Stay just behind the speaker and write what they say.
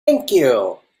Thank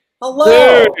you. There.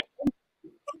 Hello.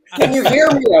 Can you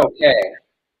hear me okay?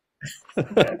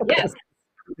 Yes.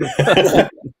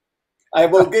 I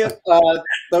will give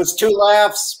those two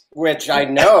laughs, which I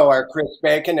know are Chris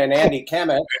Bacon and Andy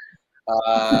Kemet.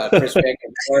 Chris Bacon,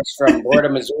 of course, from Board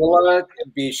of Missoula.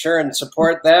 Be sure and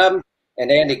support them.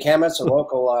 And Andy Kemet, a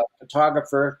local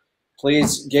photographer.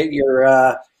 Please get your...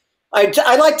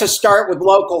 I like to start with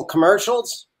local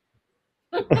commercials.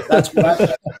 That's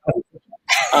what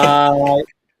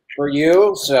for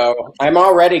you. So I'm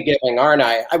already giving, aren't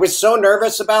I? I was so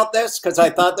nervous about this because I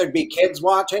thought there'd be kids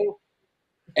watching.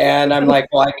 And I'm like,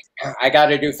 well, I got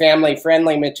to do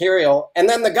family-friendly material. And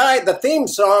then the theme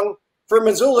song for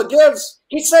Missoula Gives,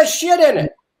 he says shit in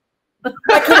it.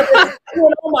 I could have been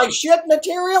doing all my shit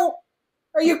material?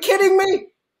 Are you kidding me?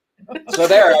 So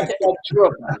there, I got two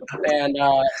of them. And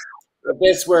if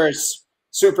this was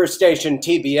Superstation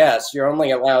TBS, you're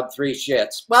only allowed 3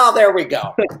 shits. Well, there we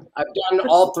go. I've done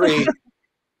all 3.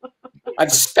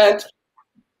 I've spent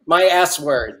my S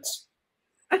words.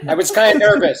 I was kind of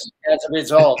nervous as a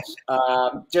result,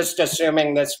 just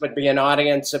assuming this would be an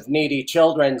audience of needy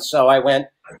children. So I went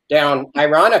down,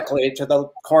 ironically, to the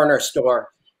corner store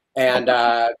and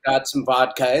got some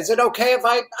vodka. Is it okay if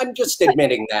I'm just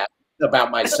admitting that about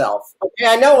myself? Okay,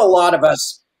 I know a lot of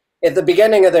us at the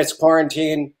beginning of this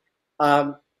quarantine,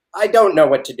 I don't know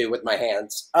what to do with my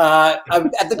hands. At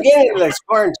the beginning of this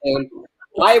quarantine,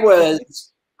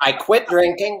 I quit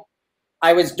drinking.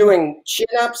 I was doing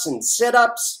chin-ups and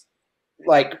sit-ups,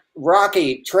 like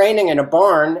Rocky training in a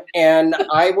barn, and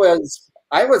I was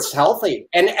healthy.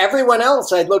 And everyone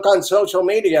else, I'd look on social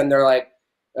media, and they're like,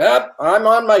 yep, I'm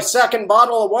on my 2nd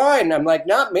bottle of wine. I'm like,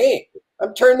 not me.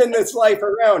 I'm turning this life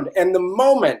around. And the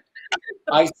moment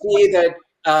I see that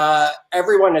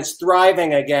everyone is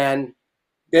thriving again,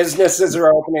 businesses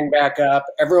are opening back up,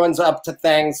 everyone's up to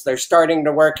things, they're starting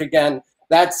to work again,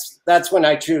 that's when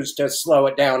I choose to slow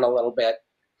it down a little bit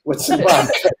with some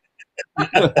vodka. I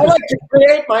like to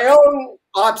create my own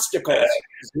obstacles.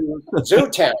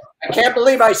 Zootown. I can't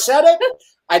believe I said it.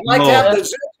 I'd like to have the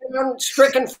Zootown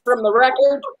stricken from the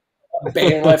record.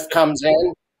 Bailiff comes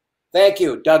in. Thank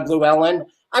you, Doug Llewellyn.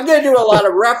 I'm going to do a lot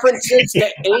of references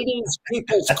to 80s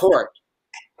People's Court.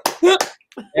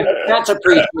 And that's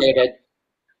appreciated.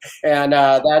 And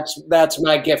that's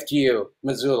my gift to you,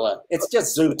 Missoula. It's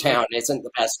just Zootown isn't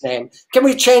the best name. Can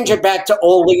we change it back to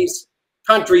Ole's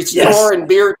Country Store and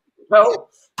Beer Depot?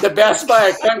 The best by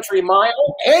a country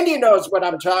mile. Andy knows what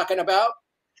I'm talking about.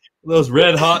 Those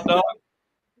red hot dogs.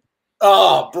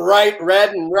 Oh, bright red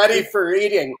and ready for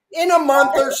eating. In a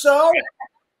month or so.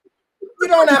 You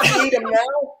don't have to eat them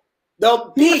now.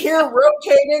 They'll be here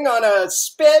rotating on a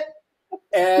spit,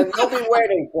 and they'll be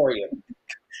waiting for you.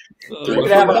 You could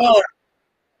have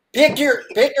pick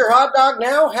your hot dog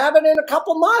now, have it in a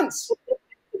couple months.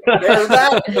 They're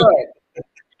that good.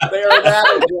 They're that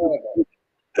enjoyable.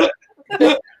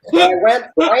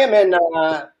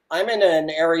 I'm in an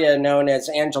area known as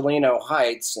Angelino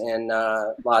Heights in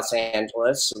Los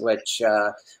Angeles, which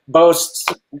boasts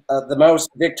the most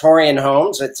Victorian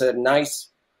homes. It's a nice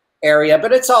area,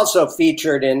 but it's also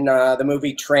featured in the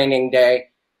movie Training Day.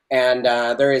 And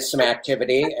there is some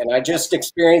activity, and I just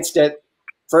experienced it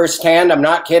firsthand. I'm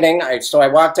not kidding. So I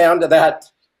walked down to that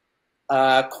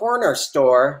corner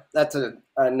store. That's a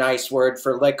nice word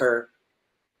for liquor.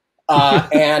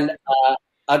 And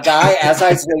a guy, as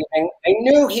I was leaving, I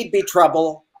knew he'd be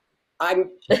trouble.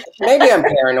 Maybe I'm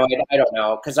paranoid. I don't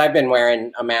know, because I've been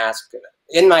wearing a mask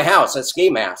in my house, a ski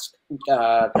mask.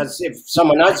 Because if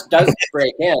someone else does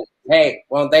break in, hey,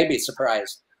 won't they be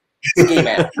surprised? Ski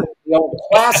mask. The old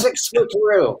classic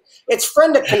switcheroo. It's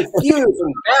fun to confuse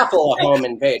and baffle a home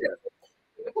invader.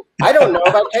 I don't know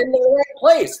if I came to the right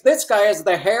place. This guy has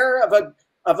the hair of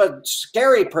a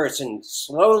scary person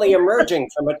slowly emerging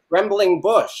from a trembling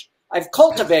bush. I've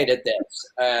cultivated this,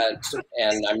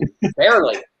 and I'm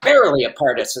barely a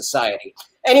part of society.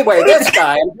 Anyway, this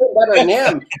guy, I'm doing better than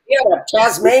him. He had a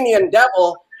Tasmanian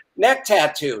devil neck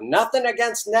tattoo. Nothing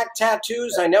against neck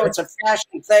tattoos. I know it's a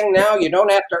fashion thing now. You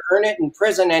don't have to earn it in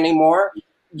prison anymore.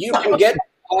 You can get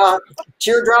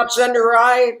teardrops under your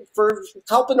eye for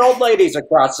helping old ladies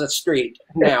across the street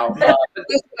now. But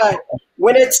this guy,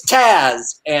 when it's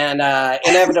Taz and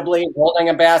inevitably holding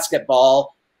a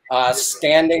basketball,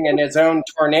 standing in his own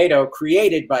tornado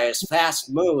created by his fast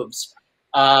moves,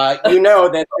 you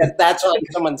know that's on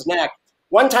someone's neck.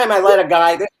 One time I let a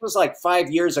guy, this was like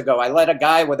 5 years ago, I let a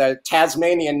guy with a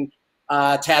Tasmanian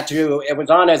tattoo, it was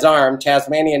on his arm,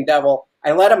 Tasmanian devil.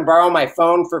 I let him borrow my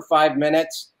phone for 5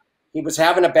 minutes. He was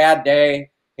having a bad day.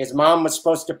 His mom was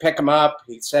supposed to pick him up.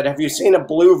 He said, have you seen a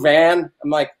blue van? I'm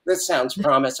like, this sounds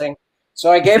promising.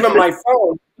 So I gave him my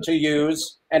phone to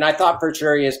use, and I thought for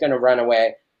sure he was going to run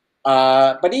away.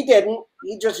 But he didn't.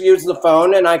 He just used the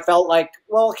phone, and I felt like,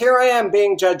 well, here I am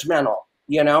being judgmental,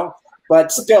 you know?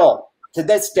 But still, to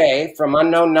this day, from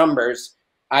unknown numbers,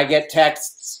 I get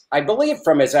texts, I believe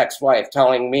from his ex-wife,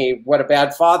 telling me what a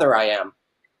bad father I am.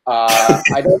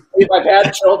 I don't believe I've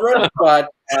had children, but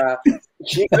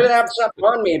she could have something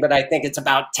on me, but I think it's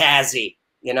about Tazzy.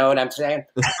 You know what I'm saying?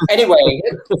 Anyway,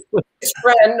 his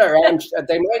friend, or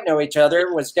they might know each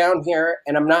other, was down here,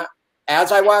 and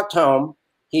as I walked home,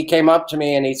 he came up to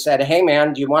me and he said, hey,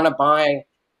 man, do you want to buy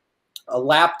a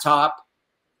laptop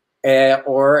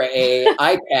or a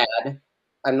iPad?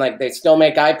 I'm like, they still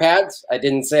make iPads? I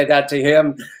didn't say that to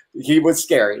him. He was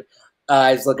scary.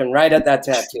 I was looking right at that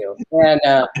tattoo. And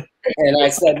I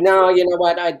said, no, you know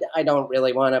what? I don't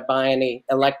really want to buy any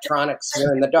electronics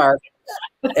here in the dark.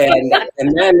 And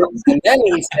then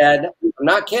he said, I'm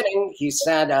not kidding. He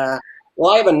said,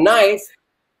 well, I have a knife.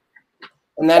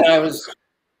 And then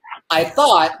I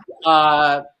thought,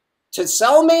 to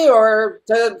sell me or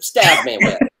to stab me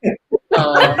with?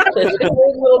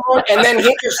 And then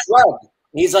he just shrugged.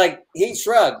 He's like, he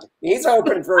shrugged. He's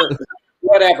open for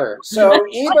whatever. So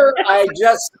either I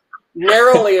just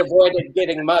narrowly avoided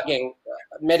getting mugging.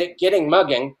 Maybe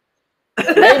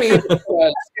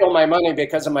steal my money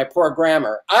because of my poor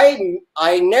grammar. I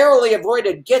narrowly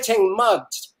avoided getting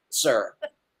mugged, sir.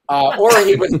 Or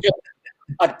he was just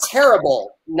a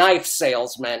terrible knife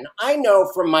salesman. I know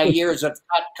from my years of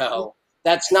Cutco,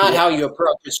 that's not how you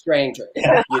approach a stranger.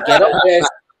 You get a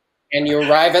list and you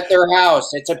arrive at their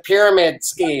house. It's a pyramid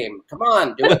scheme. Come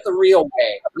on, do it the real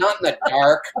way, not in the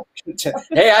dark.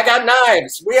 Hey, I got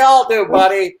knives. We all do,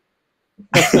 buddy.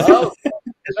 So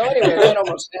anyway, that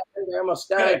almost happened. I almost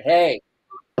died. Hey,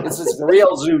 this is the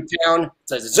real zoo town.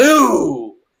 It's a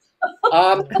zoo.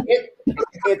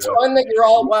 It's fun that you're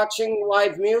all watching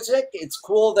live music. It's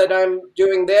cool that I'm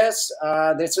doing this.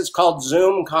 This is called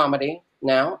Zoom comedy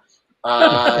now.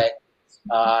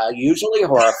 Usually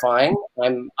horrifying.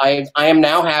 I am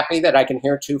now happy that I can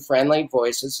hear two friendly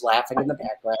voices laughing in the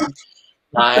background.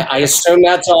 I assume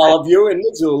that's all of you in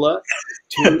Missoula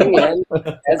tuning in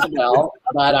as well.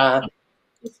 But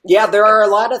yeah, there are a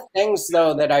lot of things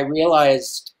though that I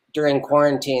realized during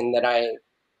quarantine that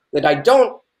I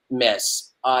don't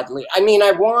miss, oddly. I mean,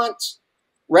 I want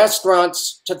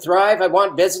restaurants to thrive. I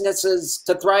want businesses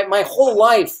to thrive. My whole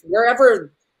life,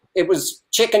 wherever it was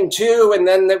Chicken 2, and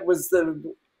then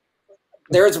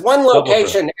there's one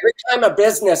location, every time a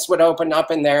business would open up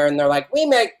in there and they're like, we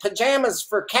make pajamas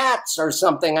for cats or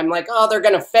something. I'm like, oh, they're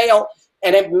going to fail.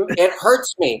 And it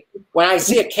hurts me when I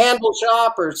see a candle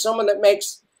shop or someone that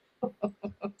makes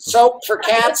soap for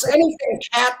cats, anything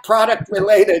cat product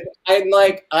related.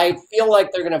 I feel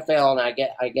like they're going to fail, and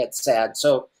I get sad.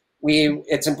 So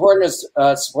it's important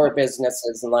to support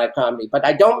businesses and live comedy, but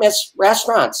I don't miss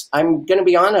restaurants. I'm going to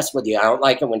be honest with you. I don't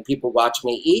like it when people watch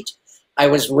me eat. I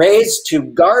was raised to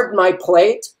guard my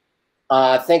plate,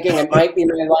 thinking it might be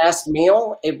my last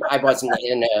meal. I wasn't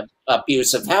in an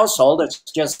abusive household. It's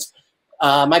just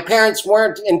my parents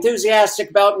weren't enthusiastic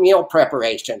about meal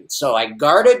preparation, so I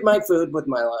guarded my food with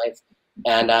my life.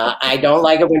 And I don't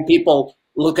like it when people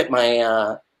look at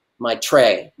my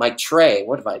tray. My tray.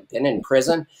 What have I been in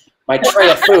prison? My tray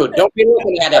of food. Don't be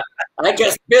looking at it. I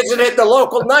just visited the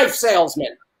local knife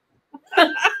salesman.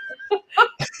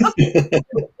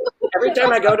 Every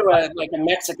time I go to a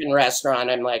Mexican restaurant,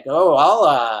 I'm like,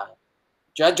 oh,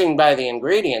 judging by the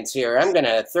ingredients here, I'm going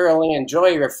to thoroughly enjoy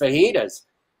your fajitas.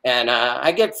 And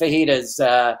I get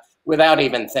fajitas without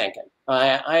even thinking.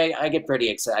 I get pretty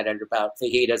excited about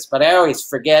fajitas, but I always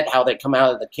forget how they come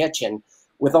out of the kitchen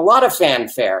with a lot of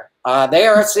fanfare. They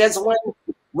are sizzling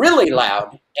really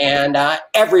loud, and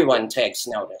everyone takes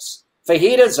notice.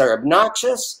 Fajitas are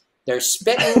obnoxious. They're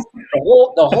spitting.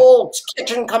 The whole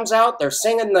kitchen comes out. They're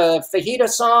singing the fajita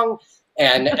song,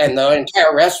 and the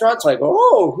entire restaurant's like,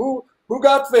 oh, who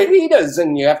got fajitas?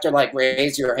 And you have to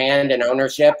raise your hand in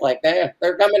ownership, like they're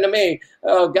coming to me.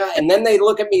 Oh God! And then they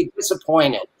look at me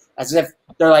disappointed, as if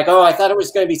they're like, oh, I thought it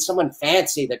was going to be someone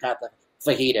fancy that got the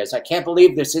fajitas. I can't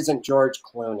believe this isn't George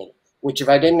Clooney. Which, if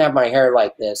I didn't have my hair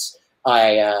like this,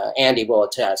 Andy will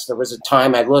attest. There was a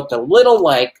time I looked a little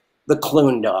like the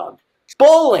Clune dog.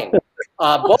 Bowling.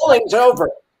 Bowling's over.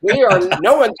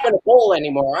 No one's going to bowl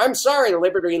anymore. I'm sorry,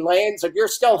 Liberty Lanes. If you're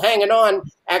still hanging on,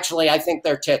 actually, I think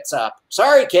they're tits up.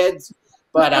 Sorry, kids.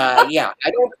 But yeah,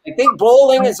 I think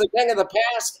bowling is a thing of the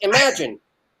past. Imagine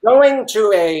going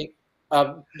to a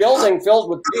building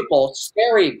filled with people,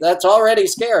 scary. That's already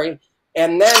scary.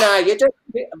 And then you just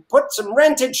put some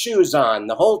rented shoes on.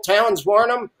 The whole town's worn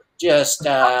them. Just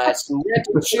some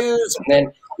rented shoes, and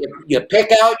then You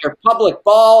pick out your public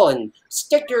ball and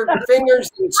stick your fingers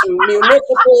in some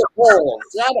municipal holes.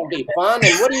 That'll be fun.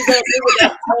 And what are you going to do with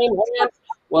that plain hand?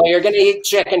 Well, you're going to eat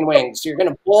chicken wings. You're going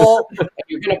to pull, and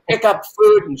you're going to pick up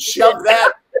food and shove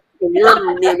that in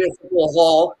your municipal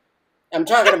hole. I'm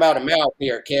talking about a mouth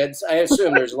here, kids. I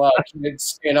assume there's a lot of kids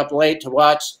staying up late to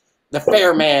watch the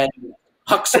Fairman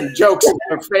huck some jokes in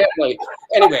their family.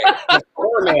 Anyway, the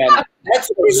Fairman, that's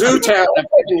the zoo town of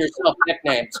giving yourself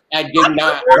nicknames. I did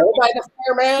not go by the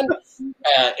Fairman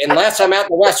unless I'm at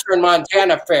the Western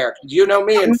Montana Fair. Because you know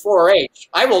me in 4-H.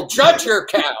 I will judge your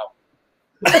cow.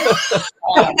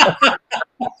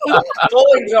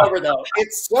 Bowling's over, though.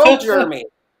 It's so germy.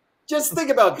 Just think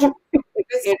about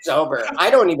it's over. I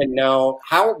don't even know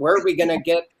where are we going to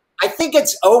get. I think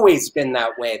it's always been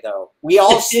that way, though. We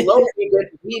all slowly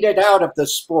get weeded out of the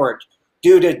sport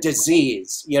due to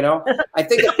disease, you know? I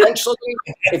think eventually,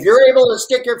 if you're able to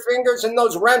stick your fingers in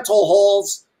those rental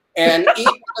holes and eat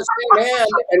with the same hand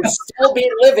and still be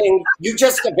living, you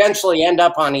just eventually end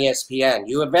up on ESPN.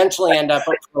 You eventually end up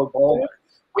a pro bowler.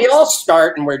 We all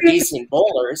start and we're decent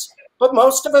bowlers, but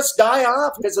most of us die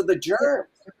off because of the germs.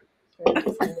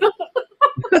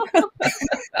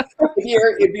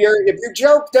 If your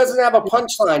joke doesn't have a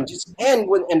punchline, just end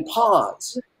and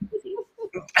pause.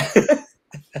 Yeah,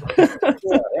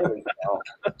 there we go.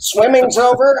 Swimming's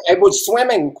over. I was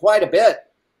swimming quite a bit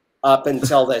up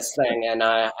until this thing, and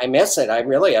I miss it. I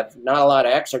really have not a lot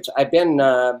of exercise. I've been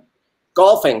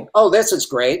golfing. Oh, this is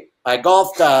great. I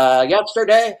golfed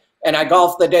yesterday, and I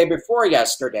golfed the day before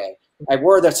yesterday. I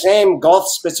wore the same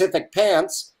golf-specific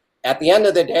pants. At the end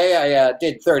of the day, I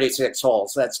did 36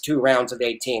 holes. That's 2 rounds of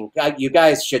 18. You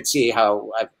guys should see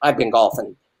how I've been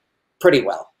golfing pretty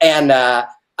well. And I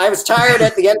was tired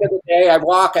at the end of the day. I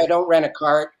walk. I don't rent a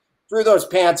cart. Threw those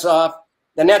pants off.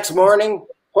 The next morning,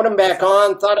 put them back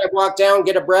on. Thought I'd walk down,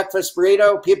 get a breakfast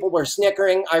burrito. People were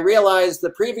snickering. I realized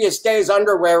the previous day's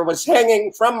underwear was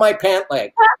hanging from my pant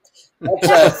leg. That's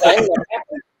a thing that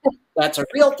happened. That's a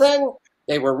real thing.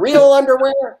 They were real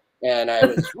underwear. And I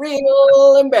was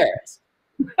real embarrassed.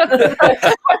 The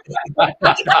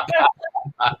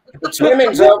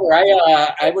swimming's over.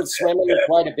 I was swimming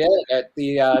quite a bit at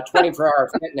the 24-hour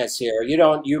fitness here.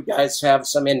 You guys have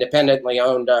some independently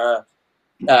owned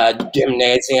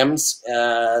gymnasiums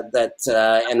and that's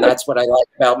what I like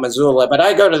about Missoula. But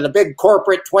I go to the big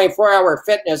corporate 24-hour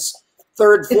fitness,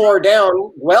 3rd floor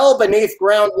down, well beneath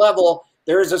ground level.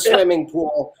 There's a swimming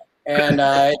pool, and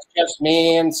it's just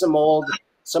me and some old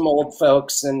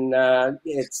folks, and I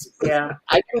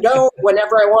can go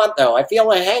whenever I want, though. I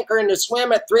feel a hankering to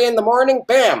swim at 3 in the morning.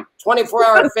 Bam,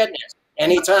 24-hour fitness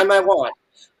anytime I want.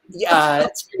 Yeah,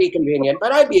 it's pretty convenient,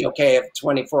 but I'd be okay if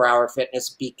 24-hour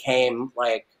fitness became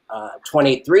like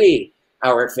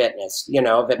 23-hour fitness. You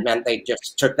know, if it meant they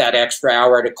just took that extra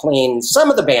hour to clean some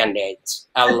of the Band-Aids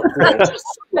out of the pool.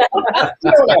 You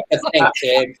don't have to think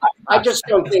big. I just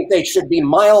don't think they should be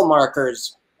mile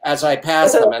markers as I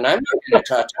pass them, and I'm not going to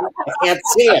touch them. I can't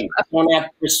see them. I don't have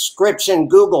prescription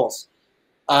Googles.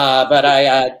 But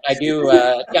I do.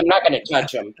 I'm not going to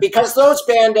touch them because those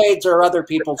Band-Aids are other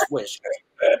people's wishes.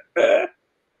 You're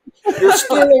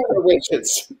stealing their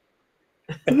wishes.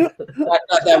 I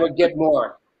thought that would get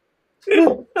more.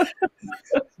 Can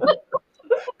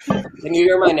you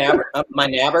hear my nabber?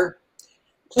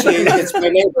 It's my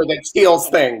neighbor that steals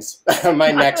things.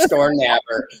 My next door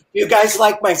neighbor. You guys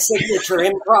like my signature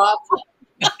improv?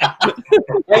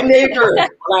 My neighbor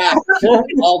laughs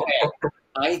all day.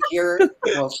 I hear,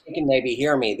 well, she can maybe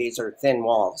hear me. These are thin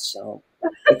walls. So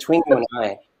between you and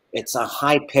I, it's a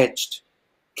high-pitched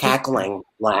cackling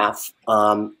laugh.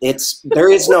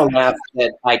 There is no laugh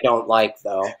that I don't like,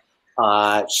 though.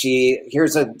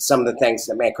 Here's some of the things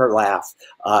that make her laugh.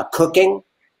 Cooking.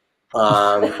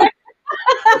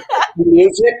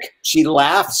 Music. She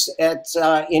laughs at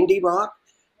indie rock.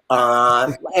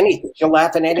 Anything. She'll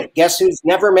laugh at anything. Guess who's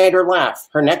never made her laugh?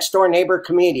 Her next door neighbor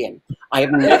comedian. I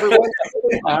have never went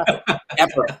to laugh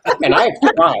ever. And I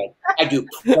have tried. I do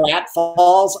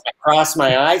pratfalls. I cross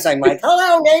my eyes. I'm like,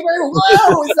 hello, neighbor.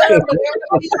 Whoa, is that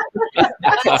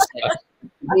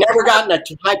never gotten a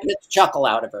high-pitched chuckle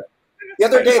out of her. The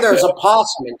other day there was a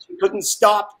possum and she couldn't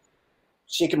stop.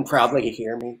 She can probably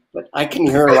hear me, but I can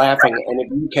hear her laughing. And if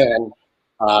you can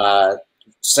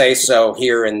say so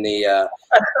here in the,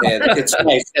 it's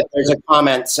nice that there's a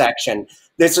comment section.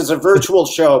 This is a virtual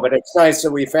show, but it's nice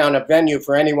that we found a venue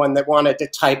for anyone that wanted to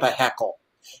type a heckle.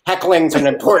 Heckling's an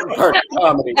important part of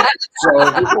comedy. So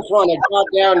if you just want to jot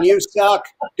down, you suck,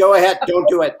 go ahead, don't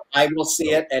do it. I will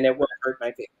see it, and it will hurt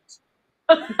my feelings.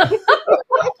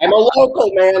 I'm a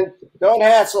local, man. Don't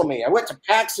hassle me. I went to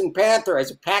Paxton Panther as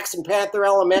a Paxton Panther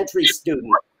elementary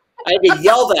student. I had to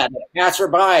yell that at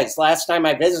passerbys last time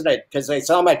I visited because they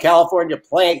saw my California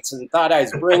plates and thought I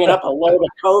was bringing up a load of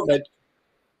COVID.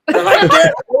 They're like, "Dude,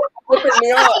 you're flipping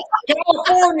me off.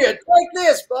 California, take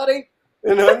this, buddy."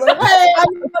 And I'm like, "Hey,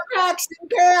 I'm a Paxton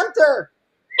Panther.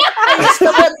 I used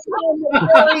to live in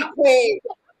Dairy Queen."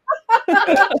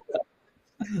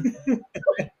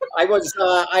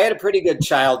 I had a pretty good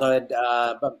childhood,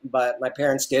 but my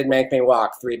parents did make me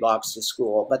walk 3 blocks to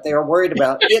school. But they were worried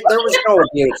about it. There was no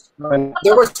abuse.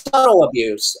 There was subtle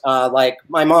abuse. Like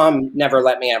my mom never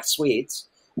let me have sweets.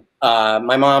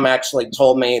 My mom actually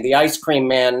told me the ice cream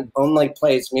man only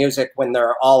plays music when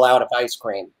they're all out of ice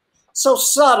cream. So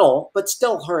subtle, but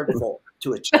still hurtful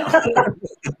to a child.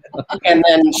 And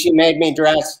then she made me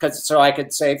dress so I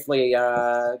could safely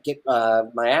get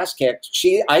my ass kicked.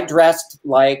 I dressed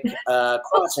like a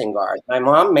crossing guard. My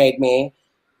mom made me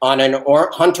on an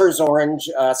hunter's orange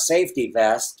safety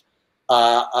vest,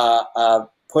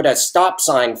 put a stop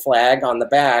sign flag on the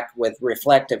back with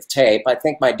reflective tape. I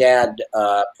think my dad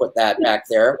put that back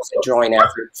there. It was a joint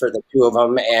effort for the two of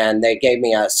them, and they gave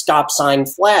me a stop sign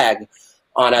flag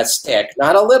on a stick,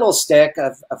 not a little stick,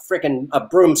 a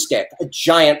broomstick, a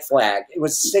giant flag. It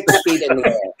was 6 feet in the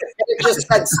air. It just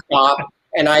said stop,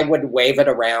 and I would wave it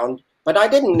around. But I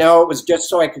didn't know it was just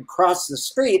so I could cross the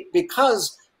street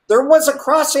because there was a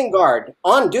crossing guard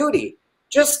on duty,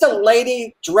 just a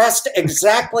lady dressed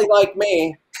exactly like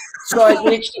me. So I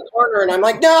reached the corner, and I'm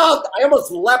like, no, I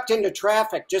almost leapt into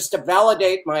traffic just to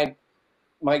validate my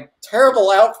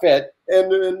terrible outfit. And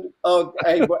the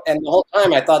whole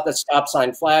time I thought the stop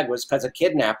sign flag was because of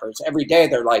kidnappers. Every day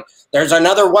they're like, there's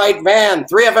another white van.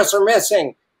 3 of us are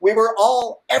missing.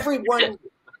 Everyone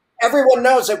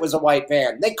knows it was a white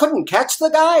van. They couldn't catch the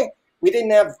guy. We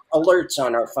didn't have alerts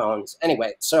on our phones.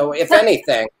 Anyway, so if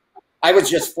anything, I was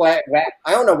just flat.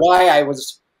 I don't know why I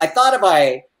thought if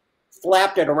I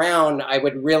flapped it around, I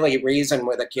would really reason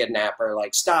with a kidnapper.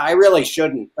 Like, stop, I really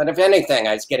shouldn't. But if anything,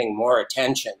 I was getting more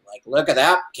attention. Like, look at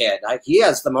that kid. He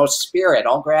has the most spirit.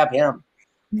 I'll grab him.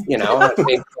 You know,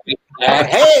 hey, look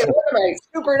at my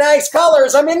super nice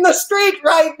colors. I'm in the street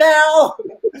right now.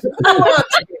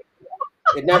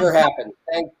 It never happened.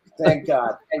 Thank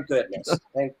God. Thank goodness.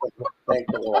 Thank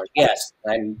the Lord. Yes,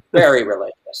 I'm very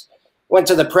religious. Went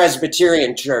to the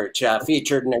Presbyterian church,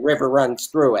 featured in A River Runs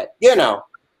Through It. You know,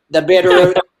 the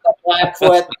Bitterroot, the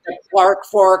Blackfoot, the Clark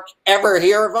Fork. Ever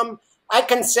hear of them? I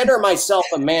consider myself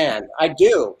a man. I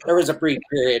do. There was a brief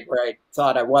period where I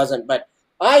thought I wasn't, but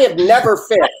I have never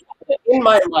fished in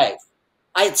my life.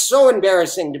 It's so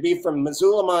embarrassing to be from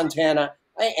Missoula, Montana.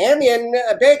 Andy and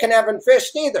Bacon haven't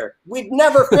fished either. We've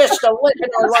never fished a lick in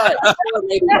our lives. Sure,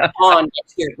 maybe a pond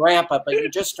next to your grandpa, but you're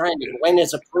just trying to win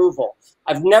his approval.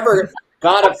 I've never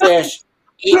got a fish,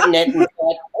 eaten it, and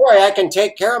thought, boy, I can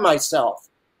take care of myself.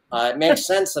 It makes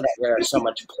sense that I wear so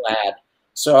much plaid.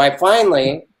 So I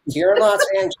finally, here in Los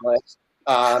Angeles,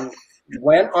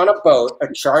 went on a boat,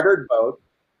 a chartered boat,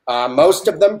 most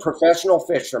of them professional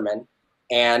fishermen.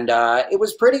 And it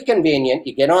was pretty convenient.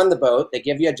 You get on the boat, they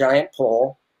give you a giant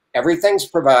pole, everything's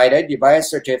provided, you buy a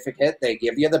certificate, they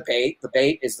give you the bait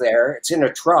is there, it's in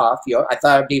a trough. I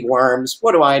thought it'd be worms,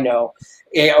 what do I know?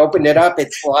 You opened it up,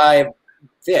 it's live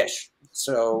fish.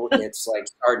 So it's like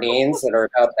sardines that are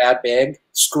about that big,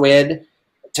 squid,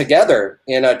 together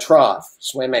in a trough,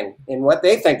 swimming in what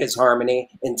they think is harmony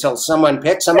until someone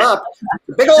picks them up,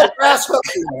 a big old grass hook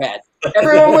in their head.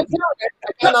 Everyone was doing it.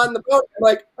 I got on the boat. I'm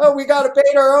like, oh, we got to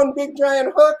bait our own big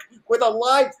giant hook with a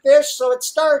live fish, so it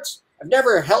starts. I've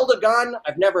never held a gun.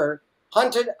 I've never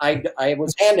hunted. I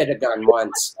was handed a gun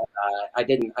once. I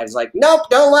didn't. I was like, nope,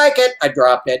 don't like it. I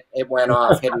dropped it. It went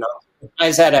off, hidden off. I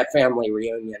was at a family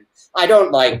reunion. I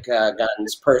don't like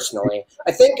guns personally.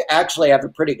 I think actually I have a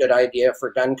pretty good idea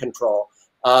for gun control.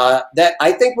 That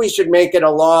I think we should make it a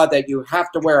law that you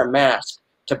have to wear a mask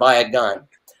to buy a gun.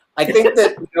 I think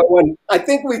that I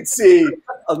think we'd see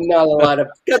not a lot of,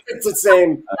 because it's the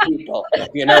same people,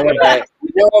 you know what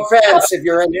no offense if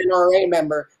you're an NRA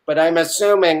member, but I'm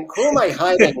assuming, who am I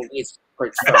hiding these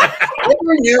secrets from?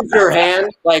 Ever use your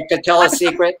hand, like, to tell a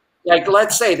secret? Like,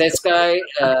 let's say this guy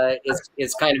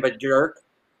is kind of a jerk.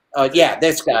 Yeah,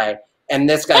 this guy, and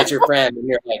this guy's your friend, and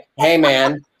you're like, hey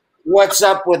man, what's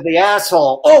up with the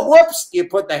asshole? Oh, whoops, you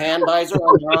put the hand visor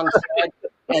on the wrong side.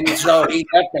 And so he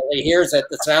definitely hears it.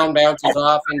 The sound bounces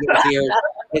off into his ears.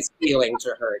 His feelings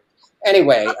are hurt.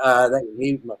 Anyway,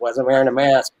 he wasn't wearing a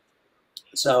mask.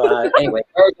 So anyway,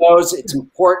 there it goes. It's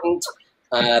important.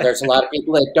 There's a lot of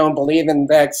people that don't believe in the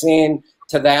vaccine.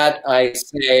 To that, I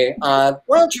say, why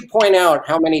don't you point out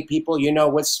how many people you know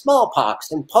with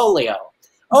smallpox and polio?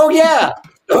 Oh, yeah,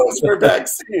 those were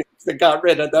vaccines. that got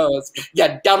rid of those.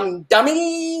 You dumb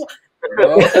dummy.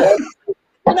 Okay.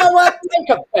 You know what? Take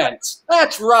offense.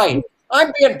 That's right.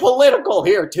 I'm being political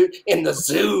here too in the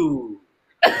zoo.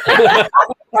 If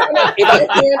I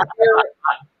can't hear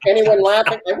anyone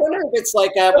laughing, I wonder if it's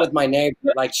like that with my neighbor.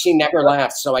 Like she never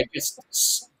laughs, so I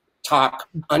just talk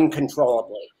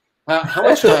uncontrollably. How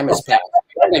much time has passed?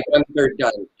 Only 1/3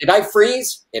 done. Did I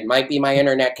freeze? It might be my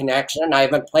internet connection. I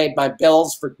haven't paid my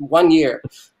bills for 1 year.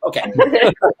 Okay.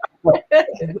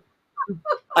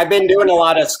 I've been doing a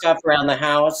lot of stuff around the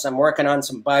house. I'm working on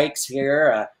some bikes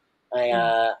here.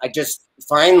 I just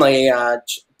finally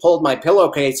pulled my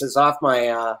pillowcases off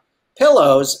my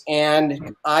pillows,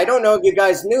 and I don't know if you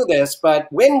guys knew this, but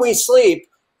when we sleep,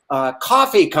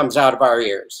 coffee comes out of our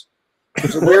ears.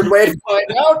 It's a weird way to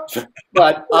find out,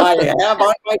 but I have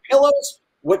on my pillows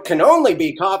what can only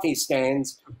be coffee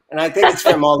stains, and I think it's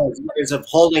from all those years of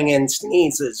holding in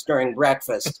sneezes during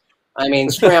breakfast. I mean,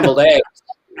 scrambled eggs,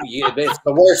 it's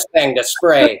the worst thing to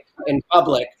spray in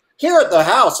public. Here at the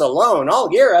house alone,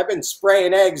 all year I've been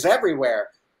spraying eggs everywhere,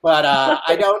 but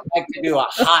I don't like to do a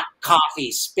hot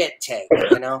coffee spit take,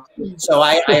 you know? So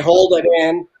I hold it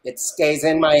in, it stays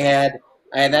in my head,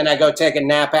 and then I go take a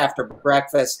nap after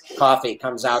breakfast. Coffee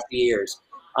comes out the ears.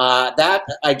 That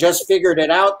I just figured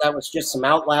it out. That was just some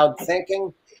out loud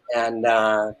thinking. And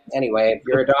anyway, if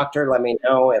you're a doctor, let me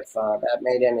know if that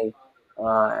made any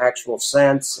actual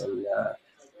sense. And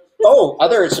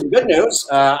some good news.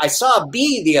 I saw a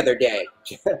bee the other day.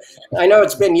 I know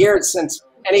it's been years since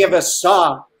any of us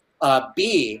saw a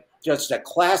bee. Just a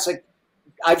classic.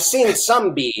 I've seen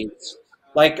some bees.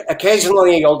 Like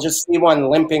occasionally you'll just see one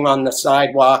limping on the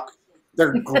sidewalk.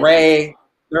 They're gray.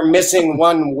 They're missing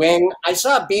one wing. I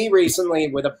saw a bee recently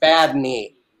with a bad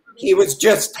knee. He was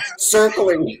just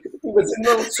circling. He was in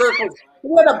little circles. He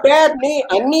had a bad knee.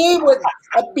 A bee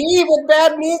with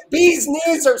bad knees. Bees'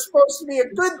 knees are supposed to be a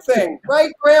good thing,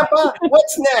 right, Grandpa?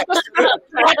 What's next?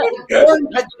 Worn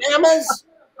pajamas?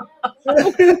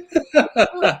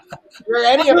 For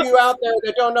any of you out there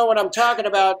that don't know what I'm talking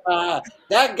about,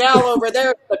 that gal over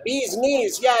there, the bee's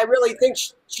knees, yeah, I really think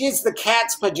she's the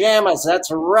cat's pajamas.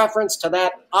 That's a reference to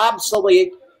that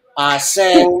obsolete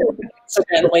saying,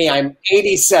 incidentally, I'm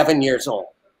 87 years old.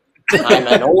 I'm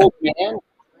an old man.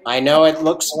 I know it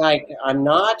looks like I'm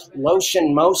not,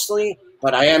 lotion mostly,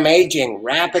 but I am aging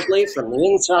rapidly from the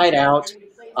inside out.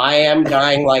 I am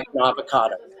dying like an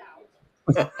avocado.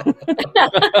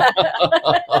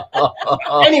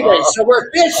 Anyway, so we're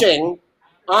fishing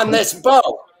on this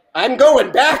boat. I'm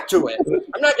going back to it.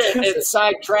 I'm not going to get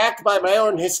sidetracked by my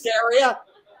own hysteria.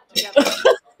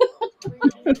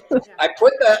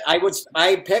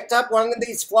 I picked up one of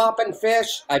these flopping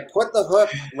fish. I put the hook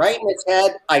right in its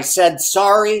head. I said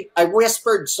sorry. I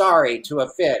whispered sorry to a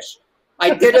fish.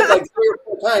 I did it like 3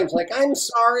 or 4 times. Like, I'm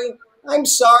sorry. I'm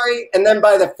sorry. And then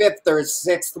by the 5th or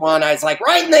 6th one, I was like,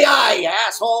 right in the eye, you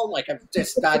asshole. Like, I've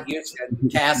just got used to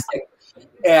casting.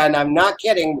 And I'm not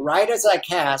kidding. Right as I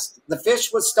cast, the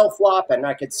fish was still flopping.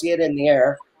 I could see it in the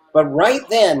air. But right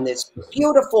then, this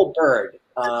beautiful bird,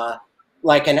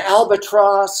 like an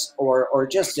albatross or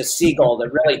just a seagull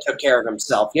that really took care of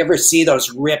himself. You ever see those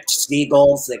ripped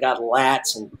seagulls? They got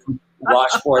lats and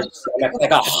washboards. Like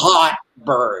a hot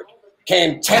bird.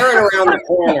 Came tearing around the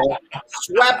corner,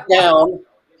 swept down,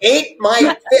 ate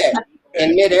my fish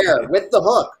in midair with the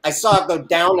hook. I saw it go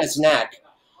down his neck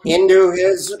into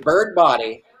his bird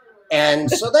body. And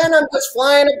so then I'm just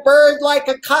flying a bird like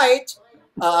a kite,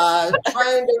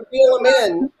 trying to reel him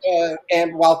in.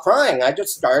 And while crying, I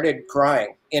just started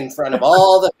crying in front of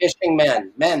all the fishing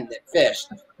men that fished.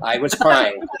 I was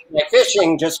crying. My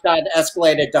fishing just got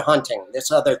escalated to hunting, this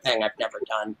other thing I've never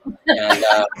done. And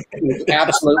it was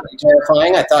absolutely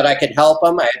terrifying. I thought I could help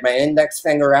him. I had my index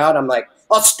finger out. I'm like,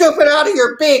 I'll scoop it out of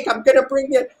your beak. I'm going to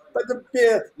bring it. But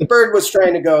the bird was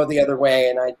trying to go the other way,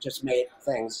 and I just made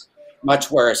things much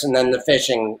worse. And then the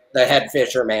head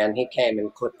fisherman, he came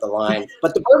and clipped the line.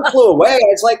 But the bird flew away.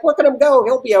 I was like, look at him go.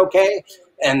 He'll be okay.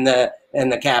 And the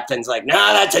captain's like, no,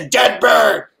 that's a dead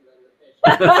bird.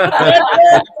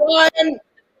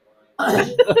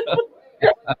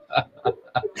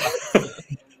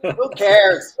 Who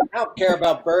cares? I don't care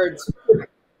about birds.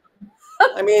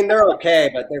 I mean, they're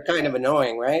okay, but they're kind of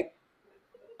annoying, right?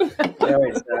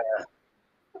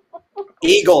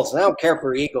 Eagles. I don't care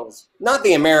for eagles. Not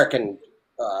the American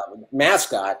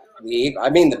mascot. I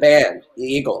mean the band, the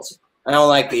Eagles. I don't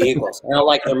like the Eagles. I don't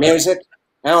like their music.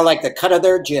 I don't like the cut of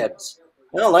their jibs.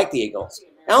 I don't like the Eagles.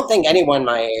 I don't think anyone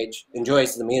my age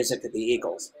enjoys the music of the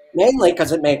Eagles, mainly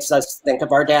because it makes us think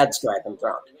of our dads driving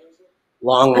drunk.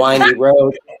 Long, windy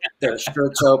road, their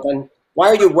shirts open. Why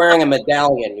are you wearing a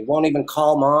medallion? You won't even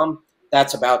call mom?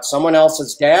 That's about someone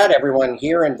else's dad. Everyone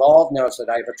here involved knows that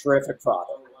I have a terrific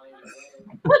father.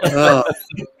 Oh,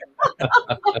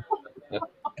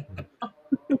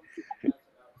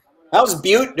 How's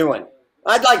Butte doing?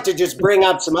 I'd like to just bring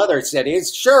up some other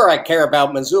cities. Sure, I care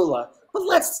about Missoula, but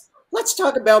let's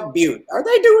talk about Butte. Are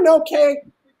they doing okay?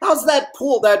 How's that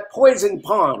pool, that poison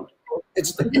pond?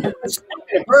 It's the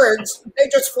birds. They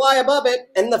just fly above it,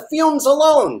 and the fumes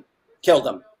alone kill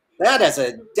them. That is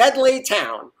a deadly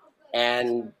town,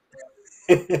 and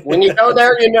when you go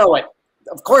there, you know it.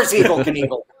 Of course, Evil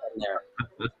Knievel in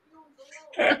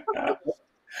there.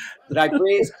 Did I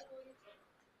freeze?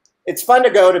 It's fun to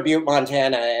go to Butte,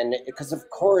 Montana, and because of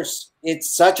course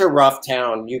it's such a rough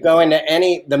town. You go into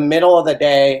the middle of the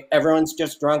day, everyone's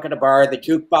just drunk at a bar. The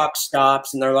jukebox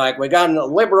stops, and they're like, "We got a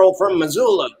liberal from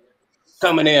Missoula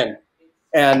coming in,"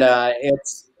 and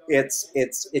it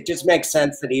just makes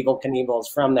sense that Evil Knievel is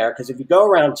from there. Because if you go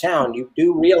around town, you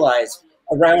do realize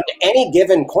around any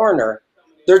given corner,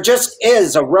 there just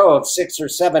is a row of 6 or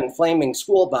 7 flaming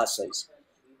school buses.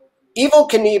 Evil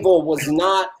Knievel was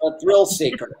not a thrill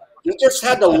seeker. He just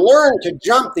had to learn to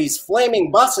jump these flaming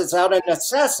buses out of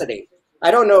necessity. I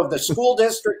don't know if the school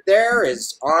district there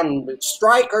is on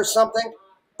strike or something,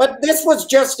 but this was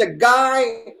just a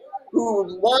guy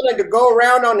who wanted to go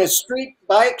around on his street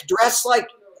bike dressed like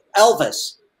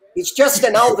Elvis. He's just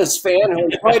an Elvis fan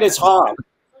who's quite his hog.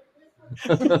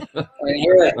 And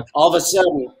here, all of a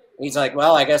sudden, he's like,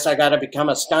 well, I guess I got to become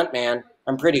a stuntman.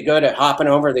 I'm pretty good at hopping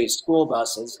over these school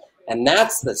buses. And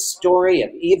that's the story of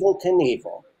Evil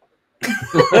Knievel. You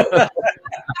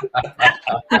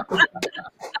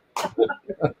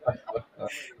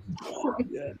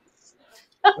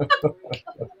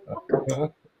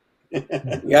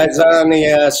guys on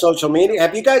the social media,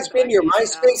 have you guys been to your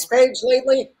MySpace page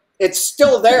lately? It's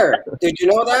still there. Did you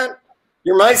know that?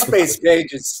 Your MySpace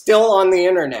page is still on the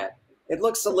internet. It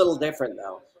looks a little different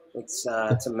though. It's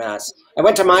a mess. I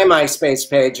went to my MySpace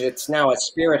page. It's now a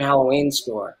Spirit Halloween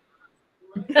store.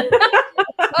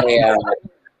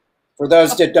 For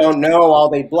those that don't know, all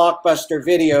the Blockbuster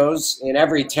videos in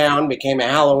every town became a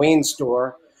Halloween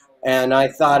store, and I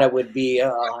thought it would be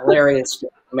hilarious to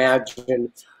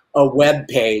imagine a web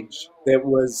page that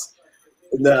was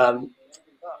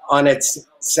on its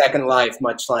second life,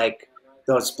 much like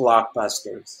those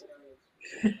Blockbusters.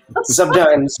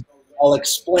 Sometimes I'll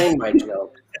explain my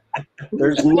joke.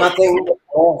 There's nothing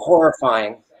more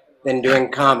horrifying than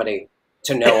doing comedy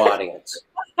to no audience.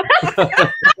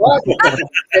 But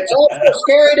it's also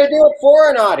scary to do it for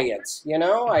an audience. You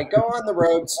know, I go on the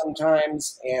road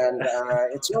sometimes, and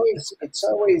it's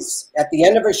always at the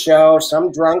end of a show,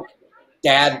 some drunk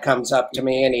dad comes up to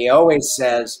me, and he always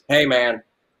says, "Hey, man,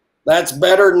 that's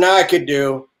better than I could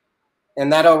do,"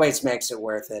 and that always makes it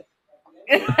worth it.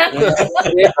 You know,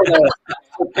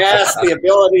 surpass the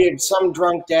ability of some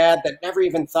drunk dad that never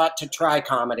even thought to try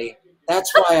comedy.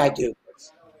 That's why I do this.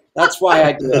 That's why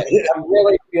I do it. It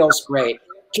really feels great.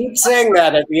 Keep saying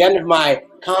that at the end of my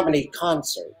comedy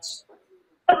concerts.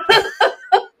 I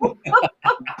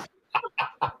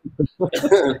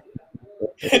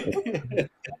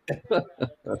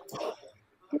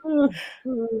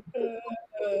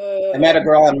met a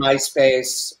girl on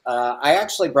MySpace. I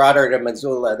actually brought her to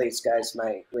Missoula. These guys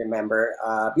might remember.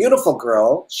 Beautiful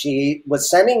girl. She was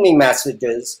sending me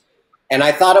messages, and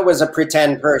I thought it was a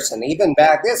pretend person. Even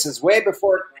back, this is way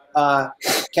before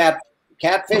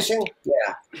catfishing.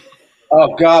 Yeah.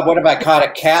 Oh God, what if I caught a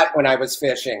cat when I was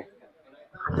fishing?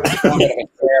 That would have been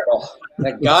terrible.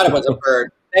 Thank God it was a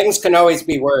bird. Things can always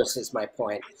be worse, is my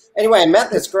point. Anyway, I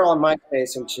met this girl on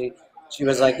MySpace, and she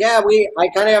was like, "Yeah, I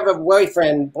kind of have a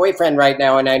boyfriend right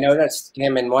now," and I noticed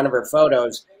him in one of her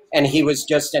photos, and he was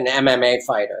just an MMA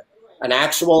fighter, an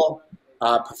actual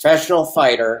professional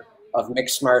fighter of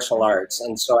mixed martial arts.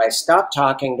 And so I stopped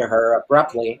talking to her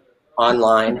abruptly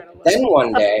online. Then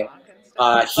one day,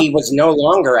 he was no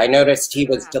longer. I noticed he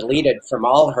was deleted from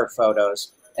all her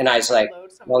photos, and I was like,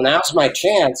 "Well, now's my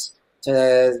chance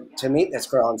to meet this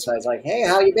girl." And so I was like, "Hey,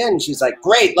 how you been?" She's like,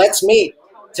 "Great, let's meet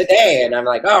today." And I'm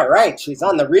like, "All right, she's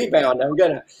on the rebound. I'm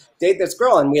gonna date this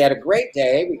girl." And we had a great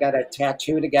day. We got a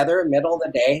tattoo together in the middle of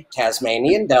the day,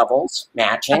 Tasmanian devils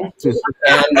matching,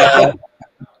 and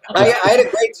I had a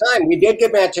great time. We did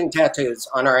get matching tattoos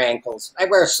on our ankles. I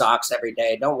wear socks every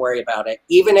day. Don't worry about it.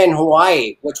 Even in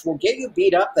Hawaii, which will get you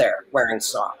beat up there wearing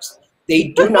socks. They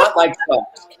do not like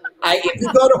socks. If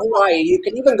you go to Hawaii, you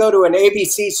can even go to an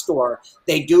ABC store.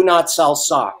 They do not sell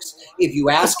socks. If you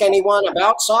ask anyone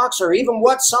about socks or even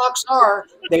what socks are,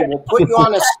 they will put you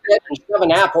on a spit and shove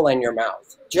an apple in your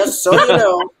mouth. Just so you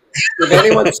know, if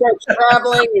anyone starts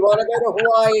traveling, you want to go to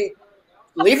Hawaii,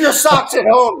 leave your socks at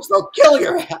home. They'll kill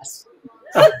your ass.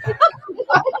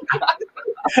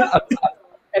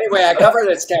 Anyway, I covered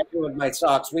this tattoo with my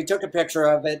socks. We took a picture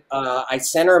of it. I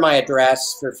sent her my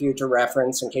address for future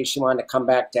reference in case she wanted to come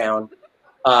back down.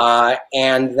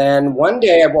 And then one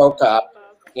day I woke up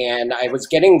and I was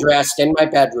getting dressed in my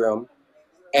bedroom,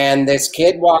 and this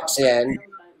kid walks in,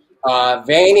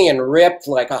 veiny and ripped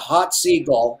like a hot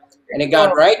seagull, and he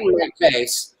got right in my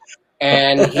face.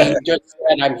 And he just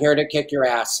said, "I'm here to kick your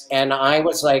ass." And I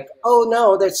was like, "Oh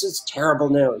no, this is terrible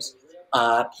news.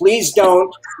 Please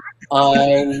don't.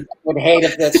 I would hate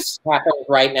if this happened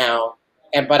right now."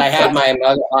 But I had my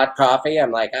mug of hot coffee.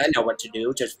 I'm like, I know what to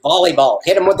do. Just volleyball.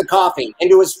 Hit him with the coffee.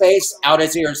 Into his face, out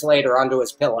his ears later, onto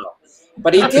his pillow.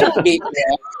 But he didn't beat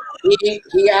me.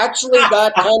 He actually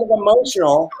got kind of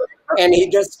emotional, and he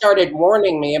just started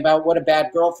warning me about what a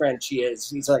bad girlfriend she is.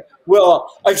 He's like,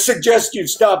 "Well, I suggest you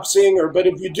stop seeing her, but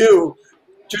if you do,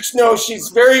 just know she's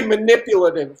very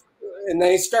manipulative." And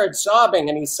then he started sobbing,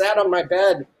 and he sat on my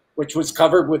bed, which was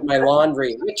covered with my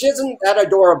laundry, which isn't that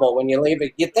adorable when you leave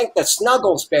it. You think the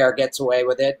Snuggles bear gets away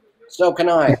with it. So can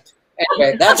I.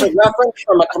 Anyway, that's a reference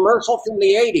from a commercial from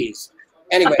the 80s.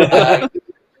 Anyway,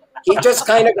 he just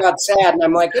kind of got sad, and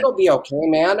I'm like, "It'll be okay,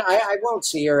 man. I won't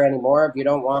see her anymore if you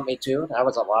don't want me to." That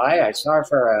was a lie. I saw her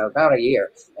for about a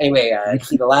year. Anyway,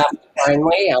 he laughed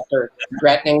finally after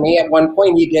threatening me. At one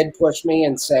point, he did push me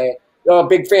and say, "Oh,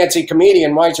 big fancy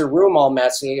comedian, why's your room all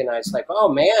messy?" And I was like, "Oh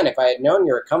man, if I had known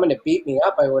you were coming to beat me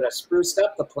up, I would have spruced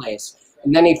up the place."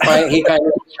 And then he kind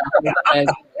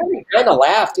of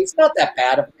laughed. He's not that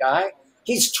bad of a guy.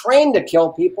 He's trained to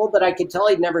kill people, but I could tell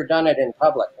he'd never done it in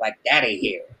public, like Daddy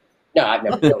here. No, I've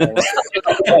never killed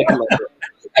anyone.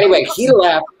 Anyway, he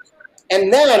left.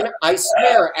 And then, I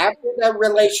swear, after that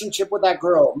relationship with that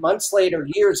girl, months later,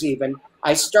 years even,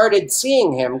 I started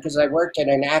seeing him because I worked at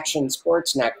an action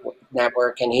sports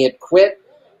network, and he had quit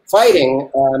fighting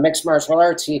mixed martial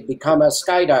arts. He'd become a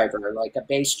skydiver, like a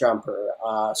base jumper,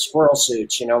 squirrel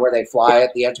suits, where they fly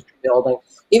at the edge of the building.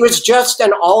 He was just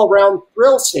an all-around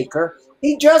thrill seeker.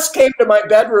 He just came to my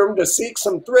bedroom to seek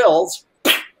some thrills.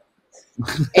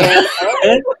 And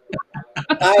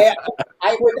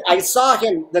I saw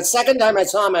him the second time I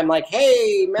saw him. I'm like,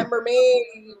 "Hey, remember me?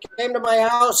 You came to my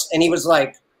house." And he was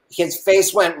like, his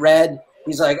face went red.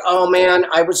 He's like, "Oh man,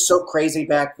 I was so crazy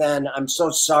back then. I'm so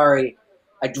sorry.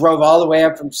 I drove all the way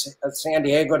up from San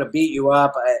Diego to beat you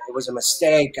up. It was a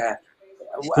mistake.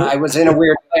 I was in a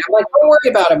weird way." I'm like, "Don't worry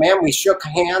about it, man." We shook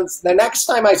hands. The next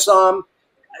time I saw him,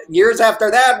 years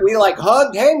after that, we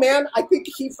hugged. "Hey man, I think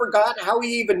he forgot how he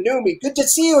even knew me. Good to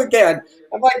see you again."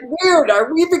 I'm like, "Weird.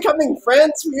 Are we becoming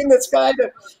friends? Me and this guy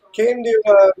that came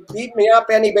to beat me up."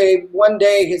 Anyway, one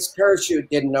day his parachute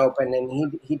didn't open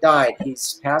and he died.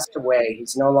 He's passed away.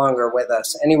 He's no longer with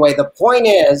us. Anyway, the point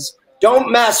is,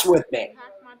 don't mess with me.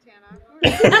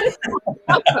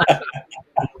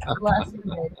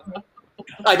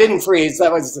 I didn't freeze.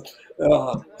 That was,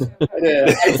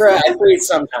 I freeze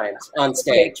sometimes on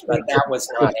stage, but that was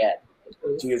not it.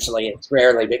 It's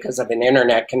rarely because of an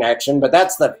internet connection, but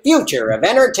that's the future of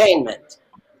entertainment.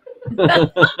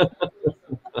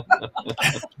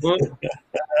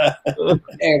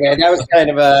 Anyway, that was kind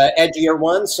of a edgier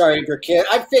one. Sorry for kid.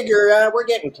 I figure we're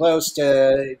getting close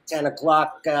to 10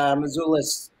 o'clock Missoula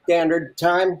Standard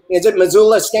Time. Is it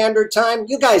Missoula Standard Time?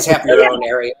 You guys have your own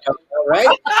area code,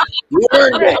 right? You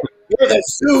earned it. You're the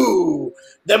zoo.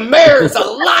 The mayor's a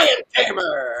lion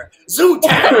tamer. Zoo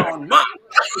town. Mom.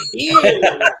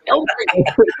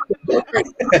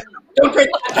 Don't drink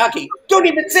Kentucky. Don't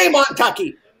even say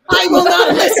Montucky. I will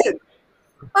not listen.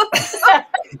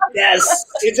 Yes.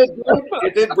 Is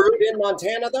it brewed in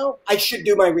Montana, though? I should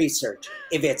do my research.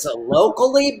 If it's a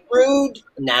locally brewed,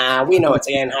 nah, we know it's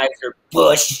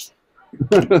Anheuser-Busch.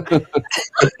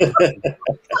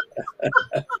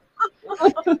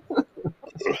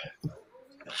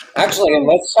 Actually,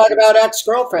 let's talk about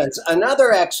ex-girlfriends.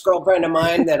 Another ex-girlfriend of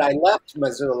mine that I left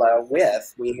Missoula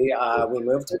with, we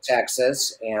moved to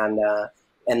Texas and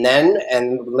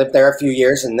lived there a few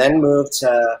years, and then moved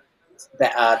to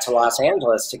Los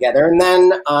Angeles together. And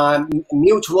then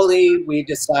mutually, we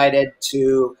decided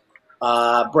to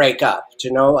break up.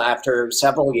 After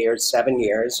several years, 7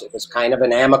 years, it was kind of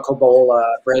an amicable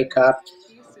breakup.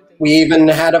 We even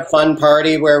had a fun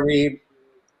party where we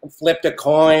flipped a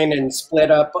coin and split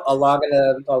up a lot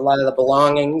of the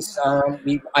belongings.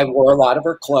 I wore a lot of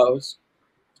her clothes,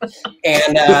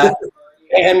 and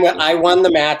I won the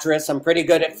mattress. I'm pretty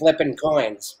good at flipping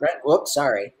coins. Right? Whoops,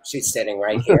 sorry. She's sitting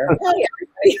right here.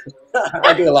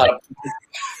 I do a lot of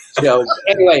shows.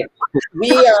 Anyway,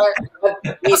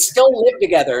 we still lived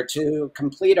together to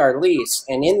complete our lease,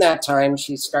 and in that time,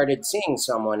 she started seeing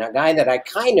someone, a guy that I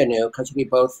kind of knew because we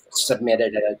both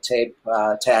submitted a tape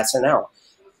to SNL,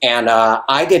 and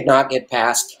I did not get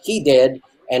passed. He did,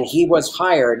 and he was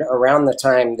hired around the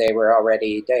time they were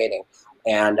already dating.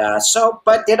 And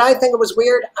but did I think it was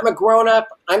weird? I'm a grown up.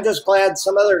 I'm just glad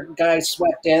some other guy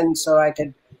swept in so I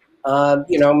could,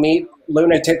 meet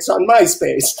lunatics on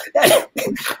MySpace.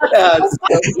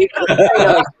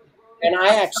 And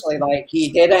I actually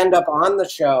he did end up on the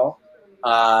show,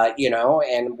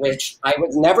 and which I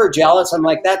was never jealous. I'm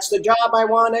like, that's the job I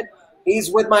wanted.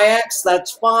 He's with my ex. That's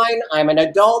fine. I'm an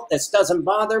adult. This doesn't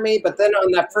bother me. But then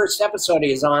on that first episode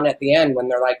he's on at the end when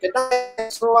they're like, good night,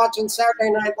 thanks for watching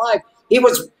Saturday Night Live. He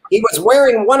was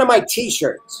wearing one of my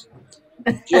T-shirts,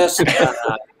 just filling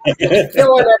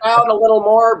it out a little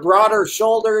more, broader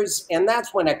shoulders, and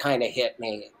that's when it kind of hit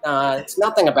me. It's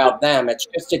nothing about them.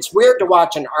 It's weird to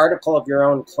watch an article of your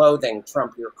own clothing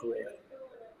trump your career.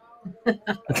 A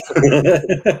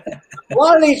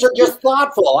lot of these are just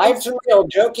thoughtful. I have some real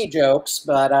jokey jokes,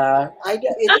 but they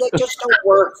just don't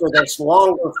work for this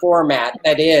longer format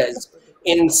that is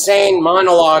insane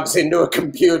monologues into a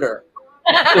computer.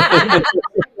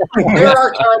 There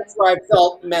are times where I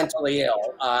felt mentally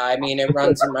ill. It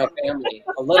runs in my family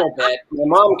a little bit. My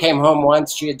mom came home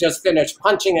once. She had just finished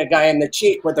punching a guy in the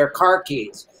cheek with her car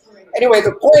keys. Anyway,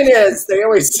 the point is, they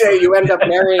always say you end up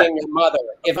marrying your mother.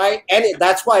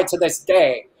 That's why to this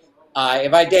day,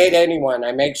 if I date anyone,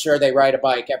 I make sure they ride a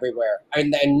bike everywhere.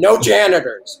 And no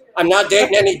janitors. I'm not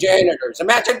dating any janitors.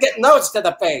 Imagine getting those to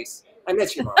the face. I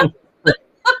miss you, Mom.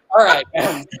 All right.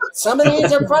 Some of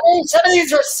these are funny. Some of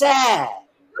these are sad.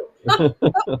 They're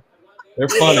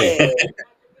funny. Yeah.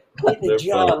 With the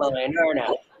jawline, aren't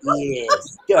I? Yeah,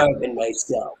 starving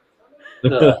myself.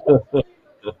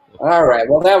 All right.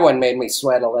 Well, that one made me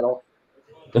sweat a little.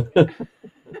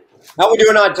 How we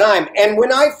doing on time? And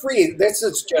when I freeze, this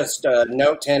is just a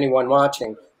note to anyone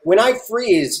watching. When I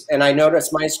freeze and I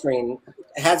notice my screen,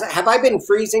 have I been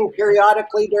freezing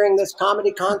periodically during this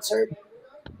comedy concert?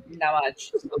 Not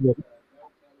much.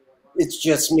 It's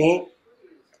just me.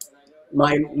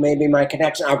 Maybe my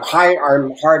connection. I'm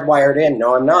hardwired in.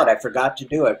 No, I'm not. I forgot to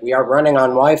do it. We are running on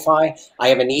Wi-Fi. I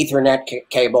have an Ethernet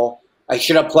cable. I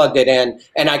should have plugged it in,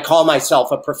 and I call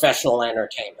myself a professional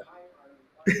entertainer.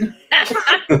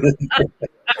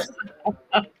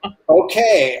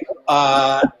 Okay.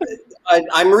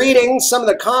 I'm reading some of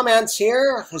the comments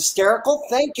here. Hysterical.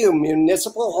 Thank you,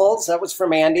 Municipal Holes. That was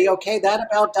from Andy. Okay, that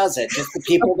about does it. Just the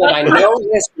people that I know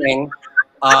listening.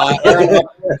 So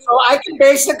I can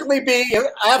basically be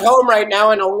at home right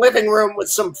now in a living room with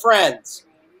some friends.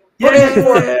 Put in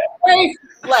for way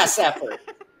less effort.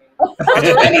 Are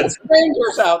there any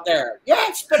strangers out there?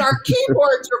 Yes, but our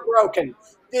keyboards are broken.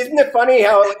 Isn't it funny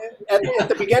how at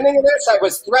the beginning of this I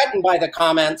was threatened by the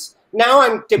comments. Now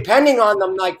I'm depending on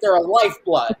them like they're a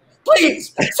lifeblood.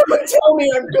 Please, someone tell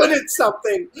me I'm good at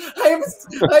something. I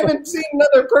haven't seen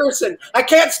another person. I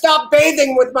can't stop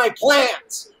bathing with my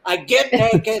plants. I get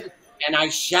naked and I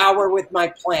shower with my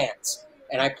plants.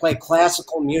 And I play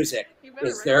classical music.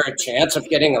 Is there a chance of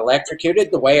getting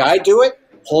electrocuted the way I do it?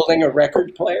 Holding a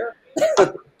record player?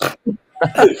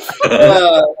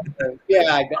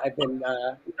 Yeah, I've been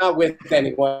not with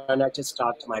anyone. I just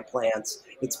talk to my plants.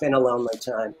 It's been a lonely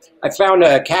time. I found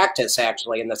a cactus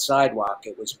actually in the sidewalk.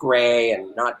 It was gray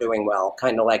and not doing well,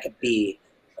 kind of like a bee.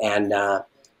 And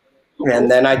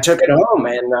then I took it home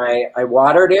and I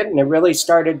watered it, and it really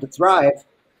started to thrive.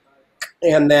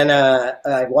 And then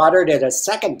I watered it a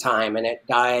second time, and it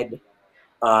died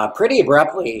pretty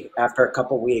abruptly after a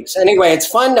couple weeks. Anyway, it's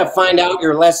fun to find out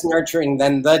you're less nurturing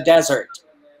than the desert.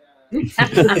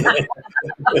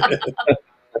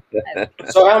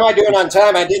 So how am I doing on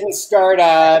time? I didn't start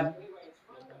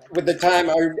with the time.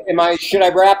 Or should I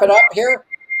wrap it up here?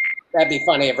 That'd be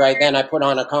funny if right then I put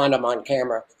on a condom on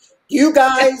camera. You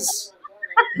guys,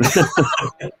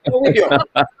 what are we doing?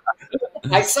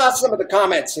 I saw some of the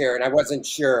comments here, and I wasn't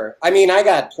sure. I mean, I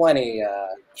got plenty.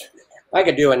 I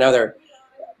could do another.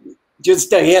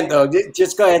 Just a hint, though.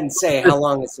 Just go ahead and say how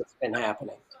long has this been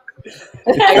happening.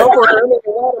 I hope we're earning a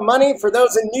lot of money for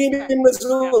those in need in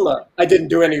Missoula. I didn't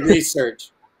do any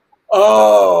research.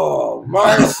 Oh,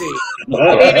 Marcy.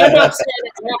 I mean, I'm not saying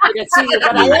I'm happy to see you,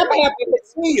 but I am happy to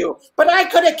see you. But I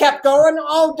could have kept going.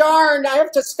 Oh, darn. I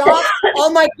have to stop.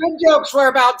 All my good jokes were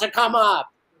about to come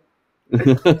up.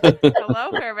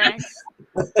 Hello, Fairbanks.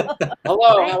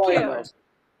 Hello, how are you, Marcy?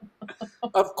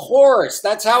 Of course.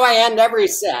 That's how I end every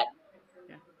set.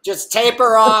 Just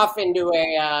taper off into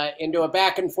a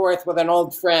back and forth with an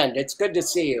old friend. It's good to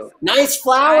see you. Nice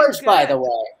flowers, by the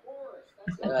way.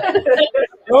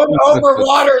 Don't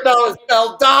overwater those;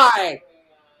 they'll die.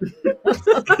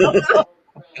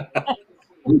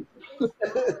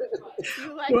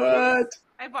 You like What?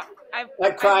 I bought I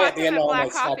cry bought at the them end in of all my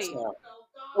black sex coffee. now.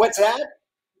 What's that?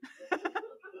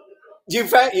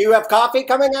 You have coffee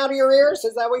coming out of your ears?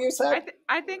 Is that what you said?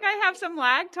 I think I have some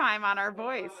lag time on our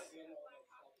voice.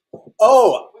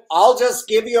 Oh, I'll just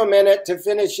give you a minute to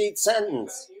finish each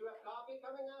sentence.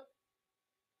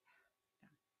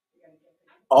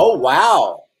 Oh,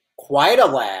 wow. Quite a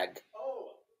lag.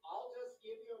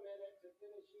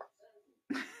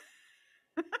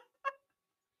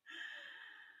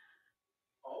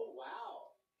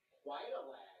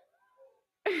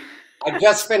 I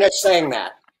just finished saying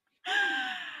that.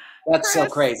 That's so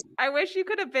Chris, crazy. I wish you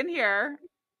could have been here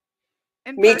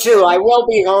in Me person. too. I will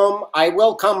be home. I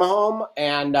will come home,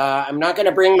 and I'm not going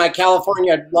to bring my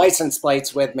California license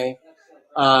plates with me.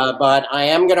 But I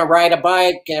am going to ride a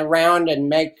bike around and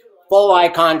make full eye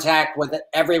contact with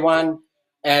everyone.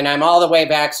 And I'm all the way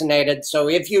vaccinated. So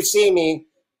if you see me,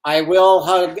 I will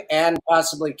hug and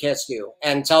possibly kiss you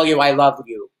and tell you I love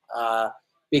you.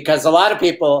 Because a lot of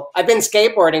people, I've been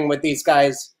skateboarding with these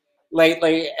guys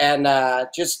lately, and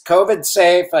just COVID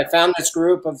safe. I found this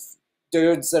group of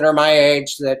dudes that are my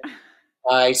age that I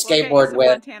We'll get you skateboard some with.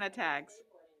 Montana tags.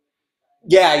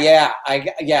 I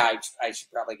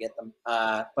should probably get them.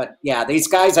 But yeah, these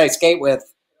guys I skate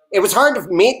with, it was hard to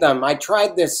meet them. I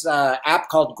tried this app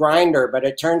called Grinder, but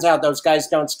it turns out those guys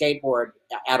don't skateboard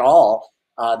at all.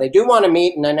 They do want to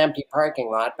meet in an empty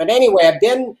parking lot. But anyway, I've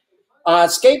been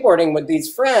skateboarding with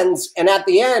these friends, and at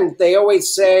the end, they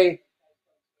always say,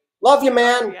 "Love you,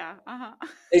 man." Oh, yeah. Uh-huh.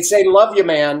 They say, "Love you,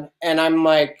 man." And I'm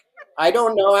like, I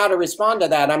don't know how to respond to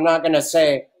that. I'm not going to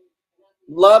say,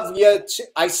 love you too.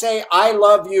 I say I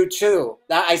love you too.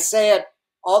 That I say it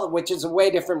all, which is a way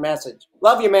different message.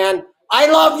 Love you, man. I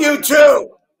love you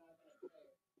too.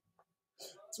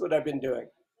 That's what I've been doing.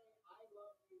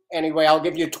 Anyway, I'll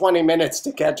give you 20 minutes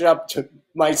to catch up to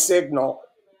my signal.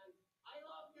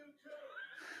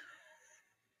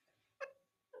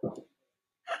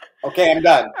 Okay, I'm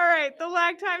done. All right, the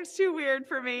lag time's too weird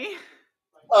for me.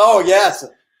 Oh, yes.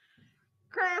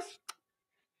 Chris,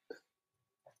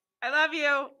 I love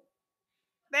you.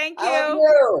 Thank you. I love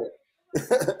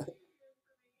you.